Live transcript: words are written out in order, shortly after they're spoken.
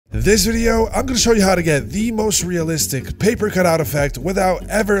In this video, I'm going to show you how to get the most realistic paper cutout effect without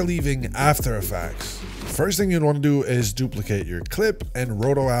ever leaving After Effects. First thing you'd want to do is duplicate your clip and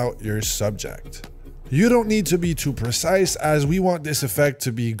roto out your subject. You don't need to be too precise as we want this effect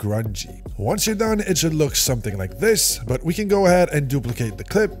to be grungy. Once you're done, it should look something like this, but we can go ahead and duplicate the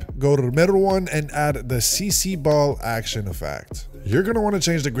clip, go to the middle one and add the CC ball action effect. You're going to want to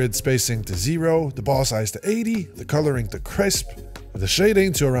change the grid spacing to 0, the ball size to 80, the coloring to crisp, the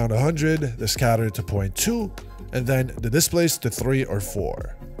shading to around 100, the scatter to 0.2, and then the displace to 3 or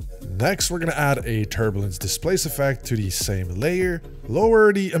 4. Next, we're going to add a turbulence displace effect to the same layer,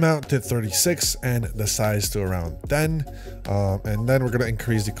 lower the amount to 36 and the size to around 10, and then we're going to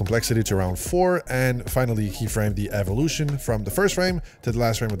increase the complexity to around 4, and finally keyframe the evolution from the first frame to the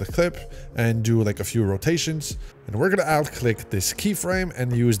last frame of the clip and do like a few rotations. And we're going to alt click this keyframe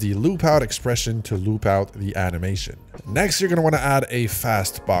and use the loop out expression to loop out the animation. Next, you're going to want to add a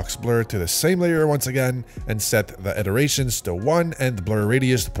fast box blur to the same layer once again and set the iterations to 1 and the blur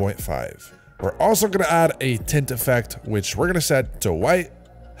radius to 0.5. We're also going to add a tint effect, which we're going to set to white,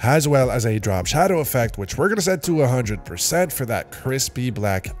 as well as a drop shadow effect, which we're going to set to 100% for that crispy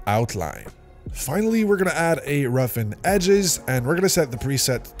black outline. Finally, we're going to add a roughen edges and we're going to set the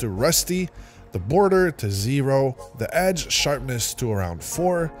preset to rusty, the border to 0, the edge sharpness to around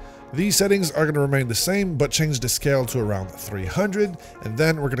 4. These settings are going to remain the same, but change the scale to around 300. And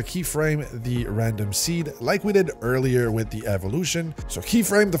then we're going to keyframe the random seed like we did earlier with the evolution. So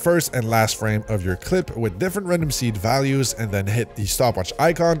keyframe the first and last frame of your clip with different random seed values and then hit the stopwatch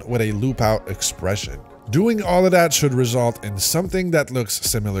icon with a loop out expression. Doing all of that should result in something that looks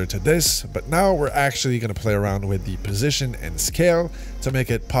similar to this, but now we're actually going to play around with the position and scale to make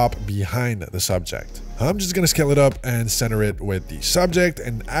it pop behind the subject. I'm just going to scale it up and center it with the subject,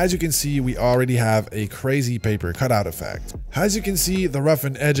 and as you can see, we already have a crazy paper cutout effect. As you can see, the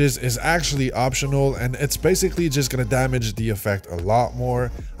roughen edges is actually optional, and it's basically just going to damage the effect a lot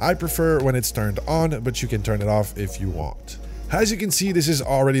more. I prefer when it's turned on, but you can turn it off if you want. As you can see, this is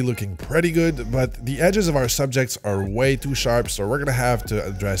already looking pretty good, but the edges of our subjects are way too sharp, so we're going to have to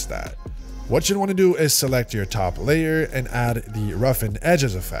address that. What you want to do is select your top layer and add the roughen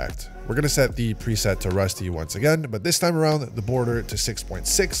edges effect. We're going to set the preset to rusty once again, but this time around the border to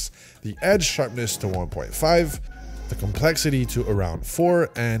 6.6, the edge sharpness to 1.5, the complexity to around 4,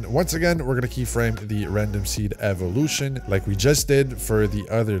 and once again we're going to keyframe the random seed evolution like we just did for the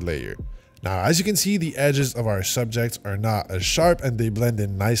other layer. Now, as you can see, the edges of our subjects are not as sharp and they blend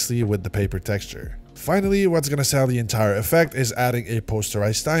in nicely with the paper texture. Finally, what's going to sell the entire effect is adding a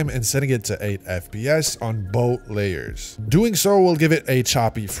posterized time and setting it to 8 FPS on both layers. Doing so will give it a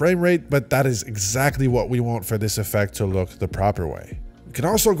choppy frame rate, but that is exactly what we want for this effect to look the proper way. You can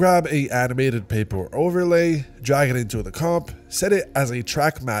also grab a animated paper overlay, drag it into the comp, set it as a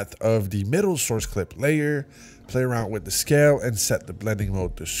track matte of the middle source clip layer, play around with the scale and set the blending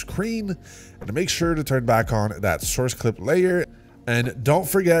mode to screen, and make sure to turn back on that source clip layer. And don't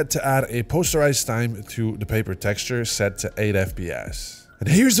forget to add a posterized time to the paper texture set to 8 FPS. And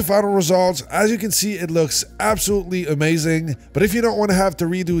here's the final result. As you can see, it looks absolutely amazing. But if you don't want to have to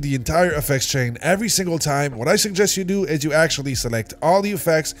redo the entire effects chain every single time, what I suggest you do is you actually select all the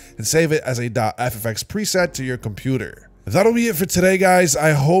effects and save it as a .ffx preset to your computer. That'll be it for today, guys.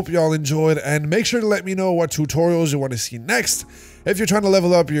 I hope y'all enjoyed, and make sure to let me know what tutorials you want to see next. If you're trying to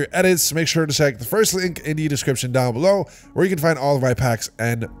level up your edits, make sure to check the first link in the description down below, where you can find all of my packs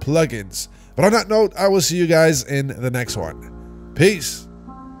and plugins. But on that note, I will see you guys in the next one. Peace.